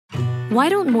Why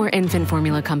don't more infant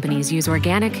formula companies use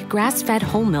organic, grass-fed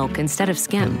whole milk instead of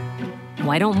skim?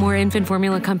 Why don't more infant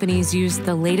formula companies use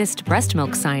the latest breast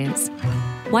milk science?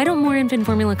 Why don't more infant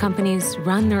formula companies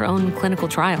run their own clinical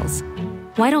trials?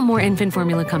 Why don't more infant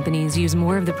formula companies use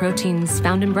more of the proteins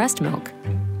found in breast milk?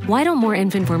 Why don't more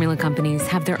infant formula companies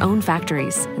have their own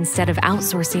factories instead of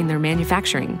outsourcing their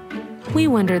manufacturing? We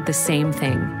wondered the same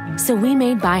thing. So we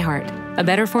made ByHeart, a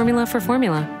better formula for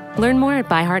formula. Learn more at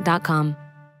byheart.com.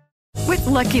 With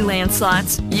Lucky Land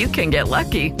Slots, you can get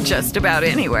lucky just about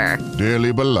anywhere.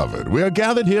 Dearly beloved, we are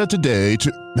gathered here today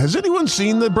to... Has anyone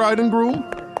seen the bride and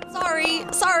groom?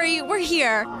 Sorry, we're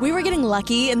here. We were getting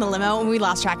lucky in the limo and we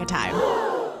lost track of time.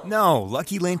 No,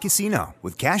 Lucky Land Casino,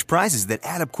 with cash prizes that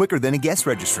add up quicker than a guest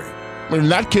registry. In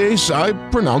that case, I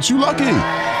pronounce you lucky.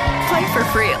 Play for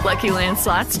free at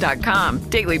LuckyLandSlots.com.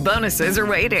 Daily bonuses are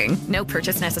waiting. No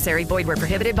purchase necessary. Void where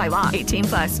prohibited by law.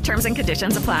 18+. Terms and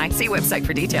conditions apply. See website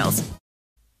for details.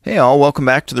 Hey all, welcome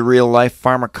back to the Real Life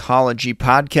Pharmacology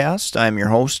Podcast. I'm your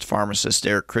host, pharmacist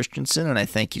Eric Christensen, and I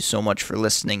thank you so much for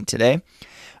listening today.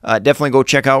 Definitely go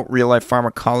check out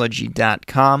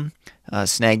reallifepharmacology.com.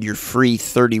 Snag your free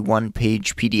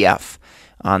 31-page PDF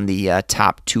on the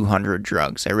top 200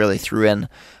 drugs. I really threw in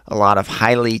a lot of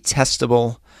highly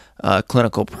testable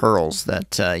clinical pearls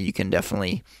that you can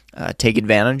definitely take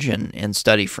advantage and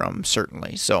study from,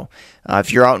 certainly. So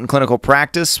if you're out in clinical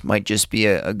practice, might just be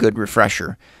a good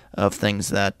refresher of things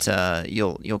that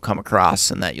you'll come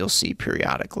across and that you'll see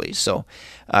periodically. So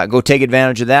go take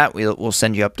advantage of that. We'll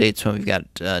send you updates when we've got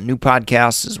new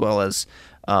podcasts, as well as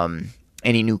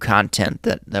any new content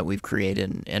that we've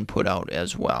created and put out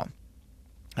as well.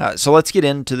 So let's get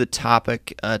into the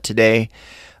topic today.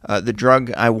 The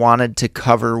drug I wanted to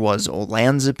cover was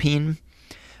Olanzapine.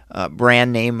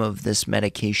 Brand name of this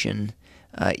medication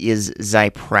is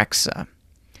Zyprexa.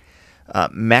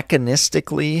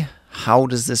 Mechanistically, how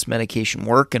does this medication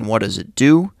work and what does it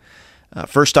do?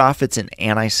 First off, it's an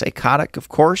antipsychotic, of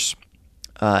course,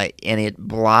 and it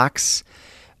blocks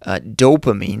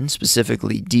dopamine,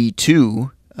 specifically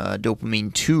D2,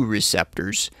 dopamine 2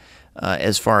 receptors,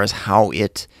 as far as how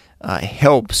it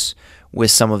helps with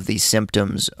some of these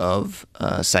symptoms of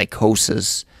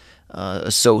psychosis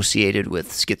associated with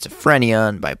schizophrenia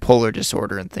and bipolar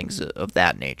disorder and things of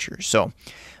that nature. So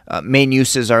main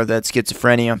uses are that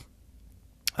schizophrenia,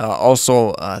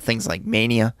 also things like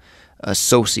mania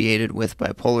associated with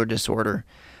bipolar disorder.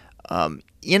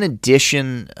 In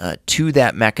addition to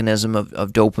that mechanism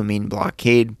of dopamine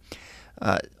blockade,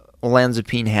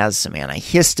 Olanzapine has some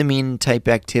antihistamine type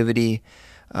activity,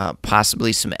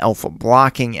 possibly some alpha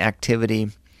blocking activity,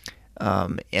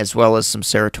 as well as some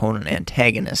serotonin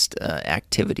antagonist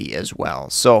activity as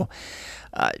well. So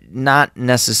not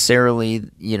necessarily,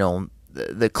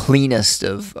 the cleanest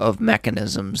of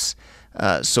mechanisms,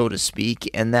 so to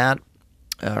speak, and that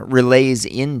relays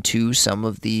into some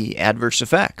of the adverse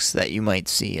effects that you might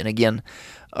see. And again,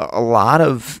 a lot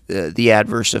of the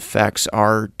adverse effects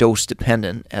are dose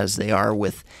dependent, as they are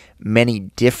with many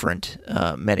different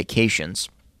medications.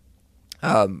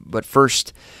 But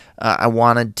first, I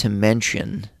wanted to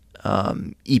mention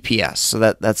EPS. So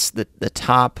that's the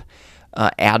top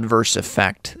adverse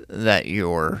effect that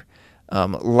you're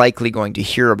likely going to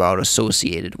hear about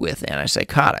associated with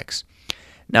antipsychotics.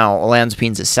 Now,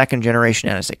 olanzapine's a second-generation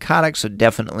antipsychotic, so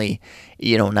definitely,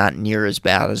 not near as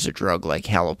bad as a drug like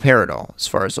haloperidol as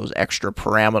far as those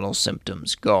extrapyramidal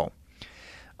symptoms go.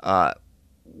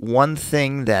 One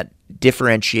thing that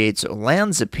differentiates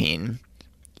olanzapine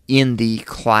in the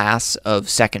class of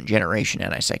second-generation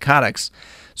antipsychotics,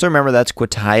 so remember that's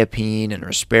quetiapine and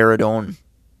risperidone,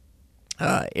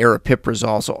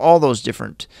 aripiprazole, so all those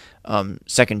different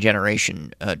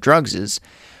second-generation drugs is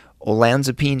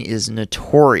olanzapine is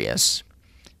notorious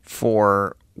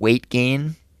for weight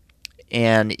gain,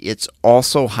 and it's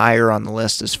also higher on the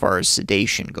list as far as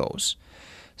sedation goes.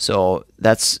 So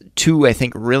that's two, I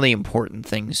think, really important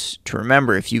things to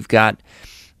remember. If you've got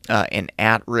an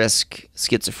at-risk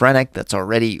schizophrenic that's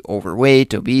already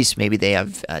overweight, obese, maybe they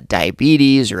have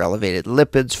diabetes or elevated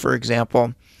lipids, for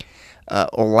example,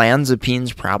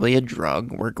 olanzapine's probably a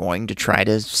drug we're going to try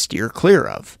to steer clear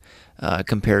of.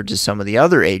 Compared to some of the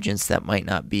other agents that might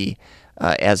not be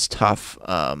as tough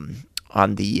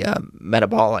on the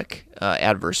metabolic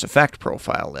adverse effect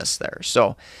profile list there.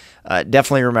 So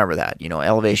definitely remember that,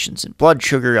 elevations in blood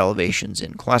sugar, elevations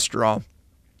in cholesterol.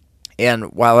 And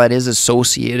while that is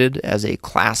associated as a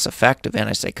class effect of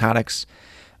antipsychotics,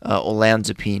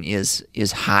 olanzapine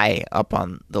is high up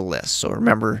on the list. So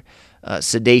remember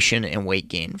sedation and weight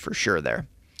gain for sure there.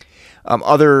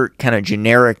 Other kind of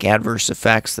generic adverse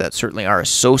effects that certainly are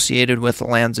associated with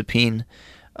olanzapine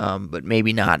but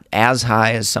maybe not as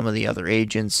high as some of the other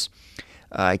agents.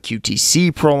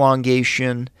 QTC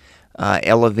prolongation,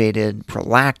 elevated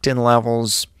prolactin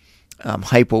levels,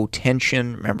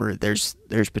 hypotension. Remember, there's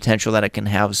potential that it can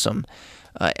have some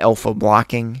alpha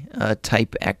blocking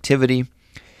type activity,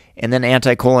 and then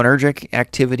anticholinergic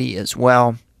activity as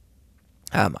well.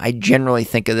 I generally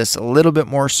think of this a little bit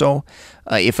more so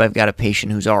if I've got a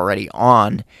patient who's already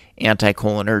on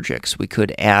anticholinergics. We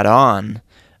could add on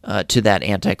to that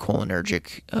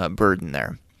anticholinergic burden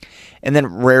there. And then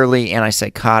rarely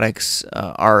antipsychotics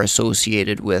are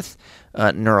associated with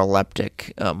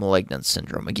neuroleptic malignant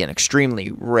syndrome. Again,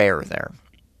 extremely rare there.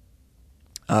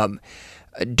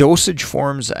 Dosage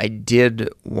forms I did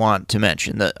want to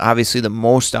mention. Obviously, the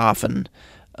most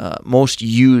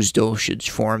used dosage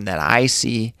form that I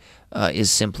see is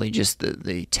simply just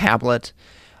the tablet.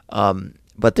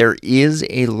 But there is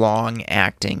a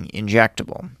long-acting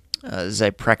injectable,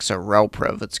 Zyprexa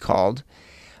Relprevv it's called.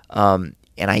 And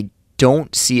I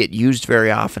don't see it used very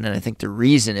often, and I think the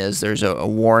reason is there's a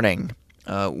warning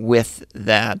with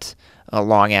that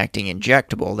long-acting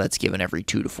injectable that's given every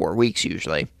 2 to 4 weeks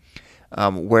usually,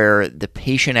 where the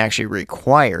patient actually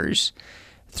requires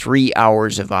 3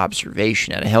 hours of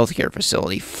observation at a healthcare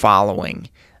facility following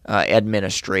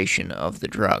administration of the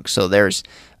drug. So there's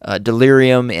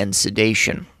delirium and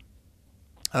sedation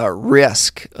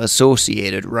risk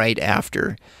associated right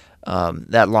after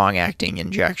that long-acting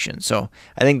injection. So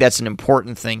I think that's an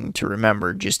important thing to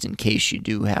remember just in case you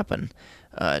do happen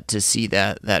to see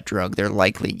that drug. They're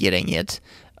likely getting it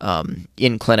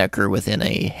in clinic or within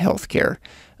a healthcare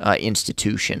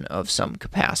institution of some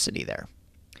capacity there.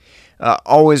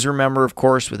 Always remember, of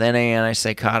course, with any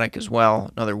antipsychotic as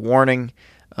well, another warning,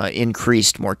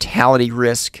 increased mortality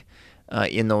risk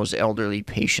in those elderly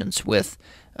patients with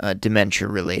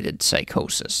dementia-related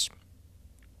psychosis.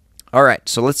 All right,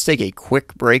 so let's take a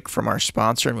quick break from our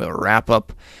sponsor, and we'll wrap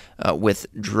up with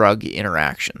drug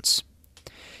interactions.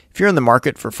 If you're in the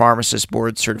market for pharmacist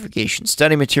board certification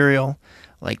study material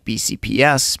like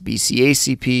BCPS,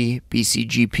 BCACP,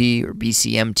 BCGP, or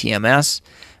BCMTMS,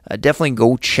 definitely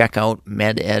go check out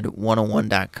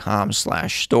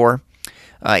meded101.com/store.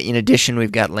 In addition,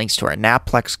 we've got links to our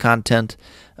Naplex content.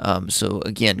 So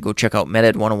again, go check out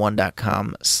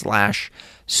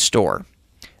meded101.com/store.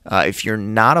 If you're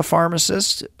not a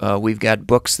pharmacist, we've got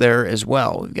books there as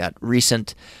well. We've got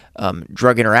recent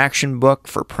drug interaction book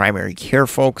for primary care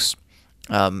folks.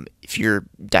 If you're a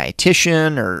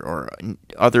dietitian or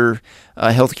other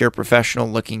healthcare professional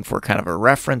looking for kind of a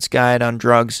reference guide on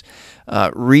drugs,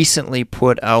 recently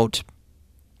put out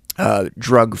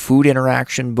drug-food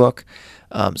interaction book.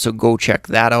 So go check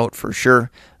that out for sure.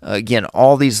 Again,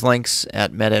 all these links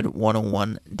at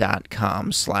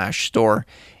meded101.com/store.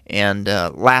 And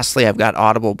lastly, I've got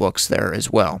Audible books there as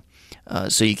well.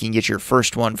 So you can get your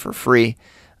first one for free.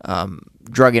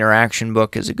 Drug interaction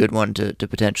book is a good one to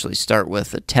potentially start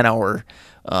with. A 10-hour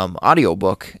audio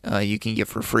book you can get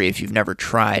for free if you've never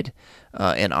tried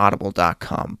an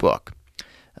audible.com book.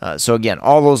 So again,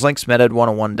 all those links,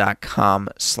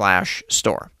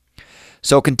 meded101.com/store.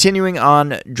 So continuing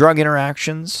on drug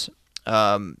interactions,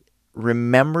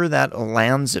 remember that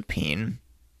olanzapine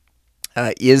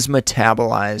is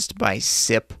metabolized by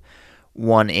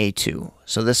CYP1A2.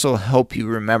 So this will help you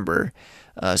remember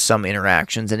some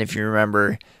interactions. And if you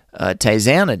remember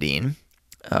tizanidine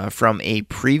from a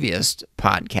previous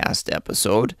podcast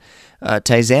episode,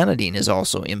 tizanidine is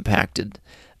also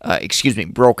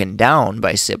broken down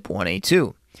by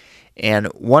CYP1A2. And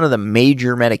one of the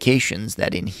major medications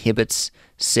that inhibits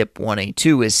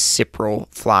CYP1A2 is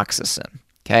ciprofloxacin.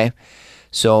 Okay?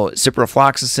 So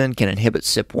ciprofloxacin can inhibit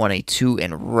CYP1A2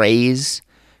 and raise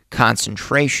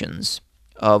concentrations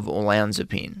of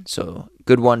olanzapine. So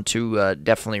good one to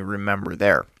definitely remember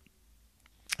there.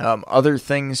 Other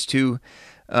things to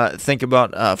think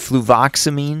about,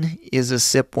 fluvoxamine is a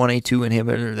CYP1A2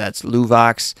 inhibitor. That's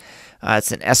Luvox.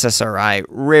 It's an SSRI,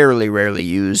 rarely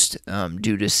used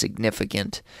due to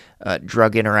significant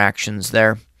drug interactions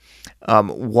there.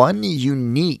 One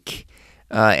unique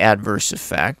adverse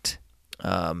effect,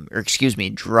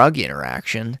 drug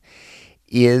interaction,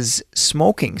 is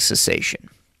smoking cessation.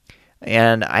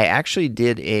 And I actually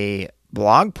did a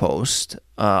blog post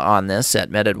on this at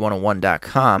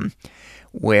meded101.com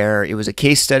where it was a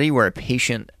case study where a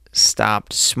patient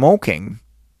stopped smoking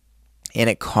and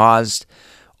it caused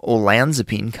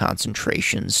olanzapine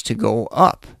concentrations to go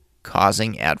up,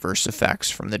 causing adverse effects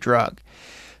from the drug.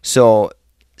 So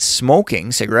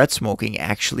smoking, cigarette smoking,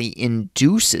 actually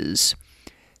induces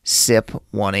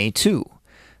CYP1A2.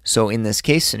 So in this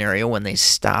case scenario, when they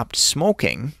stopped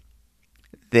smoking,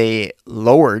 they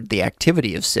lowered the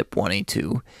activity of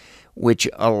CYP1A2, which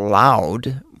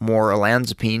allowed more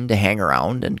olanzapine to hang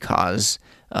around and cause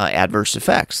adverse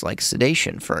effects like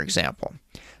sedation, for example.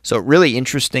 So really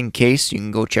interesting case. You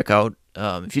can go check out,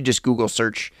 if you just Google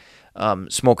search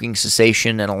smoking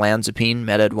cessation and olanzapine,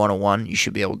 MedEd 101, you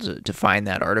should be able to find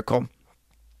that article.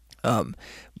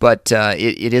 But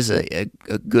it is a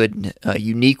good,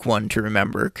 unique one to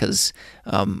remember because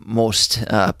most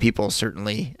people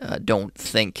certainly don't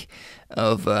think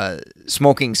of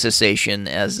smoking cessation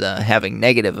as having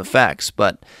negative effects,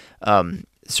 but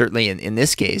certainly in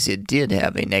this case, it did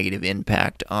have a negative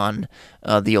impact on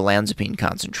the olanzapine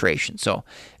concentration. So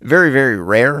very, very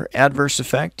rare adverse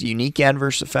effect, unique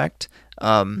adverse effect.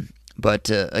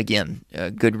 But again, a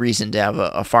good reason to have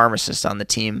a pharmacist on the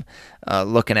team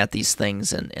looking at these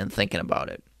things and thinking about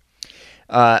it.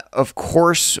 Of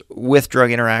course, with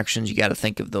drug interactions, you got to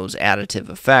think of those additive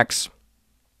effects.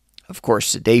 Of course,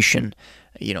 sedation,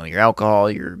 your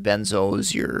alcohol, your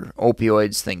benzos, your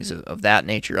opioids, things of that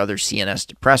nature, other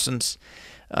CNS depressants.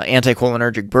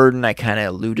 Anticholinergic burden, I kind of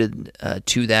alluded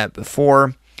to that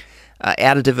before.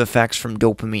 Additive effects from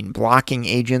dopamine blocking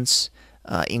agents.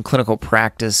 In clinical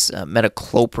practice,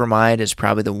 metoclopramide is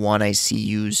probably the one I see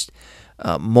used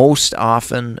most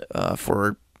often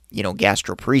for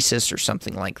gastroparesis or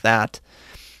something like that.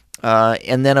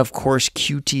 And then, of course,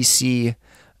 QTC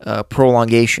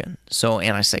prolongation. So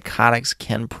antipsychotics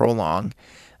can prolong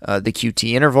the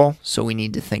QT interval, so we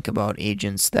need to think about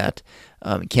agents that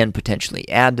can potentially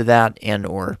add to that and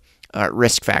or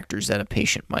risk factors that a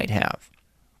patient might have.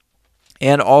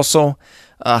 And also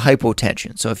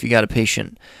hypotension. So if you got a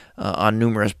patient on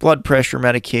numerous blood pressure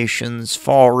medications,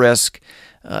 fall risk,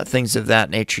 things of that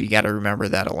nature, you got to remember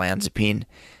that olanzapine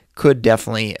could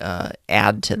definitely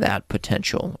add to that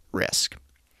potential risk.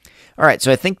 All right,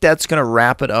 so I think that's going to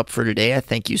wrap it up for today. I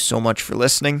thank you so much for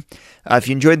listening. If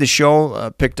you enjoyed the show,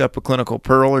 picked up a clinical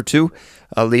pearl or two,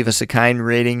 leave us a kind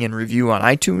rating and review on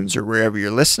iTunes or wherever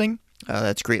you're listening.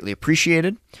 That's greatly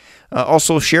appreciated.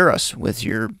 Also, share us with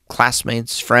your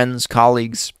classmates, friends,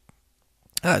 colleagues,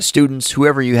 students,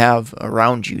 whoever you have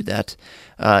around you that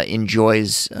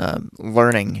enjoys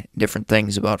learning different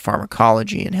things about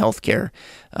pharmacology and healthcare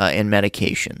and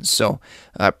medications. So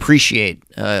appreciate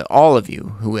all of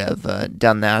you who have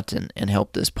done that and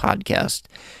helped this podcast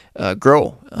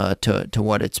grow to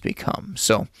what it's become.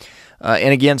 So,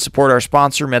 and again, support our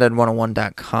sponsor,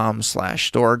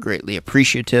 meded101.com/store. Greatly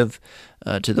appreciative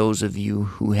to those of you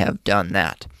who have done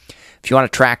that. If you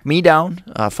want to track me down,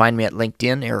 find me at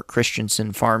LinkedIn, Eric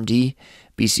Christensen, PharmD,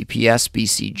 BCPS,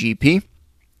 BCGP.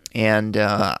 And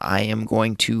I am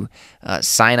going to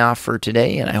sign off for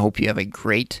today, and I hope you have a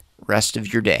great rest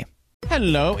of your day.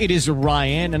 Hello, it is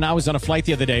Ryan, and I was on a flight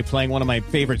the other day playing one of my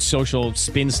favorite social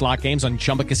spin slot games on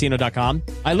ChumbaCasino.com.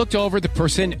 I looked over at the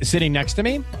person sitting next to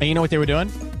me, and you know what they were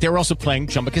doing? They were also playing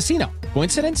Chumba Casino.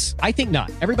 Coincidence? I think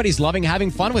not. Everybody's loving having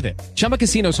fun with it. Chumba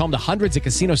Casino is home to hundreds of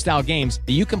casino-style games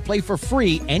that you can play for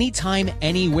free anytime,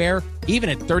 anywhere, even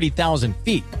at 30,000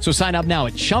 feet. So sign up now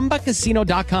at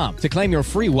ChumbaCasino.com to claim your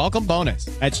free welcome bonus.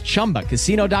 That's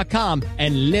ChumbaCasino.com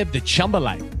and live the Chumba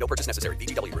life. No purchase necessary.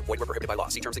 VGW. Void where prohibited by law.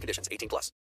 See terms and conditions. 18+.